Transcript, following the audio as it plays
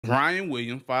Ryan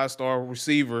Williams, 5-star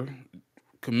receiver,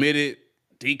 committed,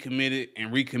 decommitted,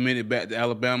 and recommitted back to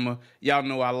Alabama. Y'all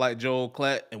know I like Joel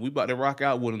Klatt, and we about to rock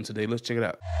out with him today. Let's check it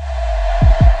out.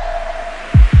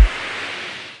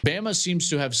 Bama seems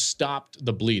to have stopped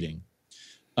the bleeding.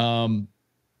 And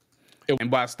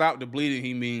by stop the bleeding,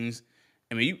 he means,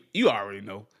 I mean, you already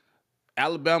know,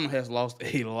 Alabama has lost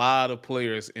a lot of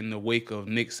players in the wake of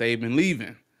Nick Saban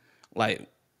leaving. Like,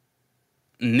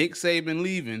 Nick Saban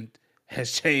leaving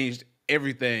has changed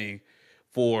everything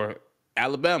for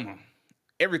Alabama.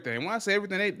 Everything. When I say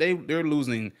everything, they're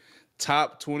losing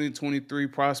top 2023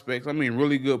 prospects. I mean,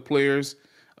 really good players.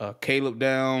 Caleb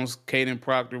Downs, Caden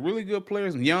Proctor, really good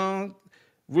players. Young,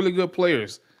 really good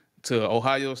players to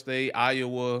Ohio State,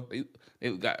 Iowa.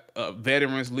 They got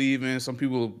veterans leaving. Some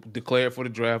people declared for the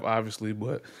draft, obviously,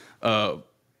 but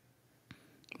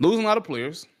losing a lot of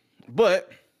players.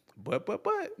 But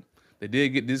they did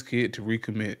get this kid to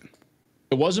recommit.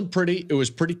 It wasn't pretty. It was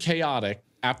pretty chaotic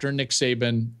after Nick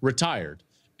Saban retired.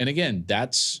 And again,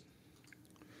 that's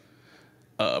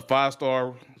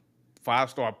five-star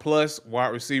plus wide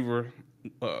receiver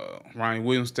Ryan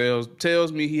Williams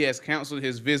tells me he has canceled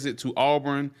his visit to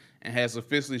Auburn and has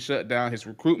officially shut down his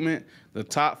recruitment. The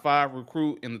top 5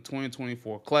 recruit in the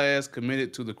 2024 class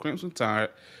committed to the Crimson Tide.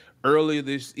 Earlier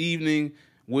this evening,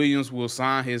 Williams will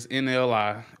sign his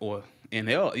NLI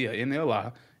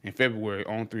in February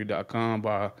on 3.com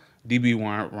by DB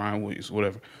Ryan Williams,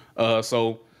 whatever.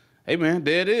 So, hey man,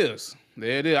 there it is.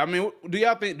 There it is. I mean, do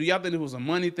y'all think it was a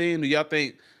money thing? Do y'all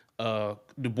think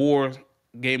DeBoer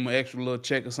gave him an extra little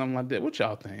check or something like that? What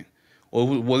y'all think? Or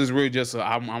was this really just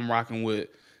I'm rocking with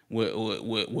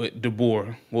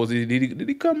DeBoer? Did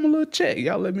he come a little check?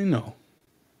 Y'all let me know.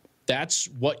 That's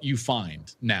what you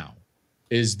find now,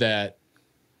 is that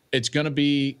it's going to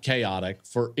be chaotic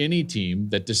for any team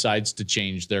that decides to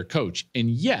change their coach. And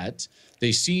yet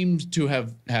they seem to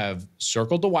have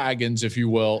circled the wagons, if you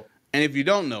will. And if you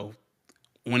don't know,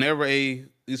 whenever at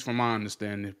least from my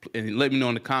understanding, and let me know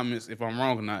in the comments if I'm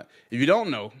wrong or not. If you don't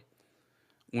know,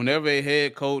 whenever a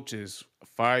head coach is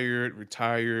fired,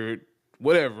 retired,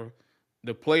 whatever,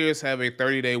 the players have a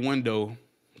 30-day window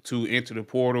to enter the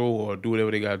portal or do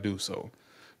whatever they got to do. So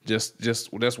just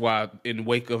that's why in the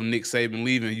wake of Nick Saban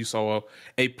leaving, you saw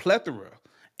a plethora,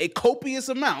 a copious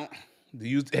amount, to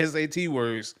use SAT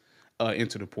words,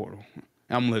 into the portal.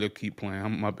 I'm going to let it keep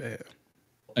playing. My bad.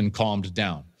 And calmed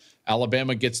down.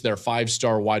 Alabama gets their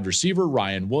 5-star wide receiver,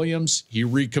 Ryan Williams. He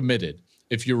recommitted.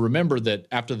 If you remember that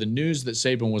after the news that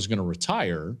Saban was going to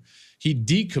retire, he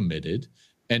decommitted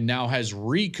and now has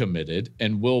recommitted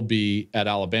and will be at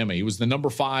Alabama. He was the number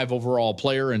 5 overall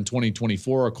player in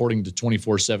 2024, according to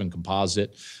 24/7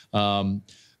 Composite.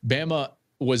 Bama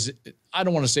was, I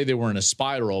don't want to say they were in a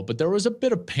spiral, but there was a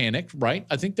bit of panic, right?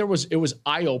 I think it was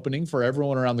eye-opening for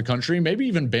everyone around the country, maybe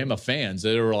even Bama fans,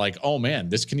 that were like, oh man,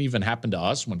 this can even happen to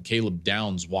us, when Caleb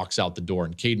Downs walks out the door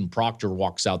and Caden Proctor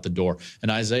walks out the door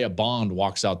and Isaiah Bond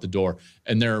walks out the door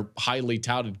and their highly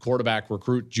touted quarterback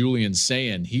recruit, Julian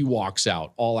Sayin, he walks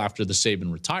out all after the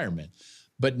Saban retirement.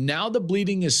 But now the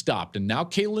bleeding is stopped, and now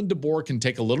Kalen DeBoer can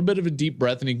take a little bit of a deep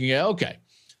breath and he can go, okay,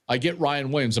 I get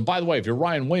Ryan Williams. And by the way, if you're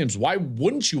Ryan Williams, why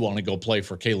wouldn't you want to go play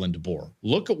for Kalen DeBoer?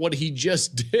 Look at what he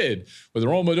just did with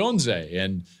Rome Odunze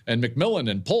and McMillan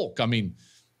and Polk. I mean,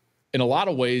 in a lot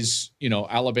of ways, you know,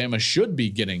 Alabama should be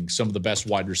getting some of the best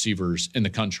wide receivers in the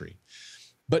country.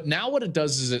 But now what it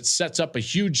does is it sets up a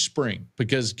huge spring,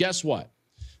 because guess what?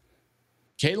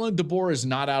 Kalen DeBoer is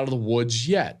not out of the woods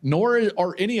yet, nor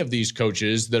are any of these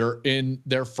coaches that are in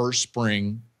their first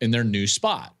spring in their new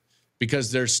spot,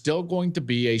 because there's still going to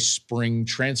be a spring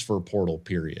transfer portal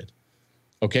period.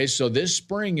 Okay, so this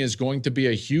spring is going to be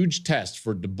a huge test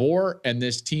for DeBoer and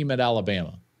this team at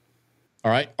Alabama.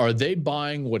 All right, are they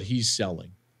buying what he's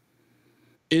selling?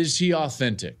 Is he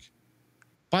authentic?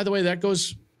 By the way, that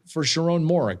goes for Sharon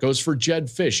Moore. It goes for Jed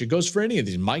Fish. It goes for any of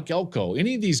these, Mike Elko,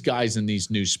 any of these guys in these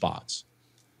new spots.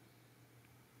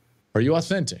 Are you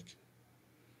authentic?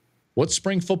 What's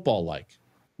spring football like?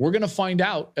 We're going to find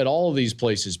out at all of these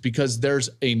places, because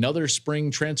there's another spring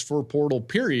transfer portal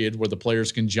period where the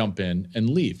players can jump in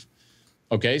and leave.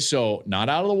 Okay, so not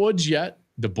out of the woods yet.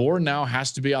 DeBoer now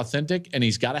has to be authentic, and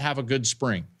he's got to have a good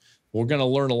spring. We're going to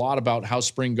learn a lot about how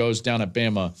spring goes down at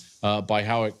Bama by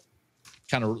how it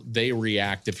kind of they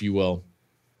react, if you will,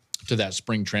 to that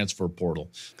spring transfer portal.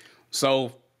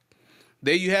 So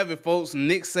there you have it, folks.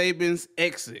 Nick Saban's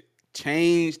exit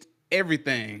changed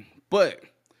everything, but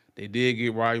they did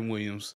get Ryan Williams